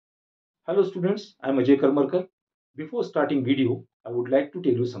Hello students, I am Ajay Karmarkar. Before starting video, I would like to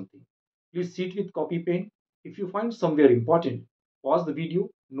tell you something. Please sit with copy pen. If you find somewhere important, pause the video,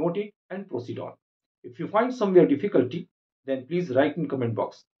 note it and proceed on. If you find somewhere difficulty, then please write in comment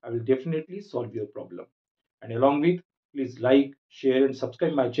box. I will definitely solve your problem. And along with, please like, share and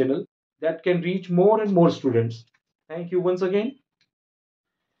subscribe my channel that can reach more and more students. Thank you once again.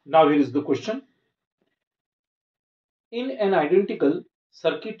 Now here is the question. In an identical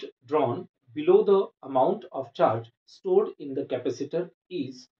circuit drawn below, the amount of charge stored in the capacitor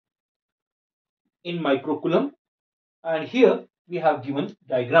is in microcoulomb, and here we have given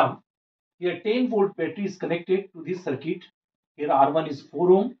diagram. Here 10-volt battery is connected to this circuit. Here R1 is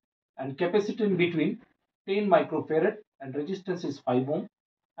 4 ohm and capacitor in between 10 microfarad and resistance is 5 ohm,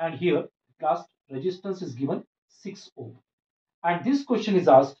 and here last resistance is given 6 ohm. And this question is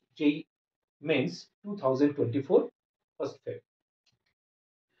asked JEE Mains 2024 first Feb.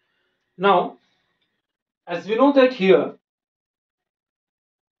 Now, as we know that here,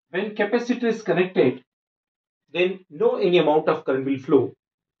 when capacitor is connected, then no any amount of current will flow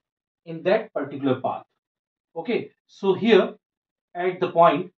in that particular path. Okay, so here at the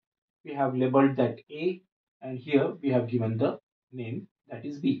point we have labeled that A, and here we have given the name that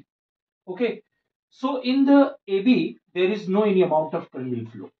is B. Okay, so in the AB there is no any amount of current will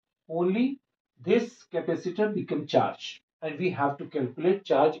flow. Only this capacitor become charged, and we have to calculate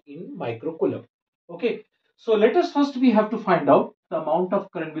charge in microcoulomb. Okay, so let us first we have to find out the amount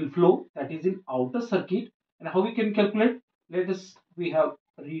of current will flow that is in outer circuit, and how we can calculate. Let us we have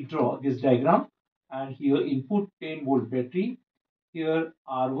redraw this diagram, and here input 10-volt battery. Here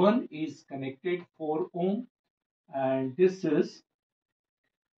R1 is connected 4 ohm, and this is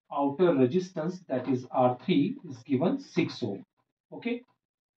outer resistance, that is R3, is given 6 ohm. Okay,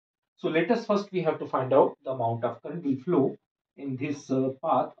 so let us first we have to find out the amount of current will flow in this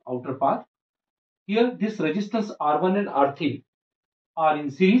path, outer path. Here this resistance R1 and R3 are in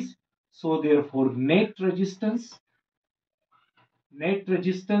series, so therefore net resistance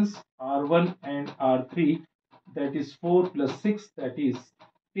R1 and R3, that is 4 plus 6, that is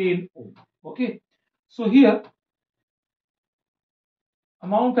 10 ohm. Okay, so here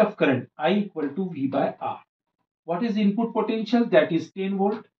amount of current I equal to V by R. What is input potential? That is 10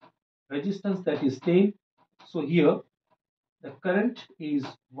 volt. Resistance, that is 10. So here the current is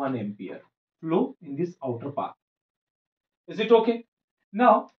 1 ampere flow in this outer path. Is it okay?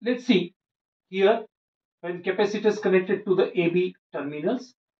 Now let's see here, when capacitor is connected to the AB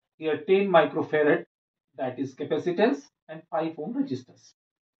terminals, here 10 microfarad, that is capacitance, and 5 ohm resistance.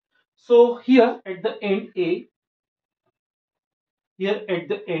 So here at the end A,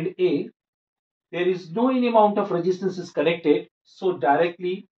 there is no any amount of resistance is connected, so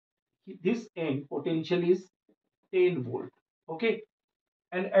directly this end potential is 10 volt. Okay,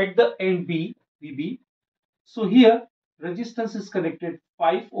 and at the end B, VB, so here resistance is connected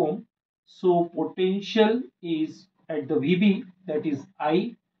 5 ohm, so potential is at the VB, that is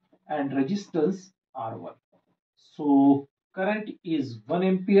I, and resistance R1. So current is 1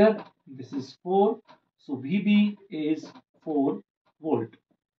 ampere, this is 4, so VB is 4 volt.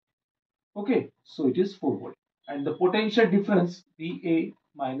 Okay, so it is 4 volt, and the potential difference VA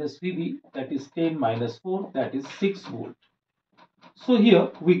minus VB, that is 10 minus 4, that is 6 volt. So here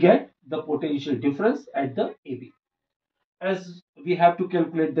we get the potential difference at the AB. As we have to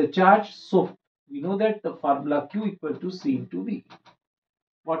calculate the charge, so we know that the formula Q equal to C into V.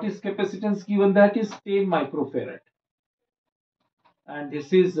 What is capacitance given? That is 10 microfarad, and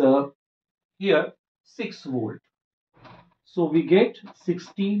this is here 6 volt. So we get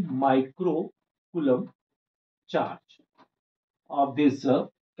 60 microcoulomb charge of this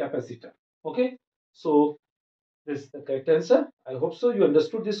capacitor. Okay, so this is the correct answer. I hope so you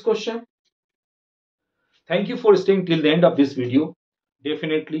understood this question. Thank you for staying till the end of this video.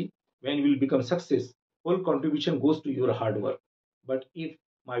 Definitely, when you will become success, whole contribution goes to your hard work. But if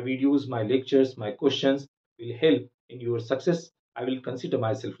my videos, my lectures, my questions will help in your success, I will consider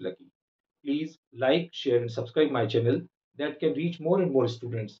myself lucky. Please like, share and subscribe my channel that can reach more and more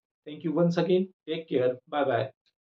students. Thank you once again. Take care. Bye bye.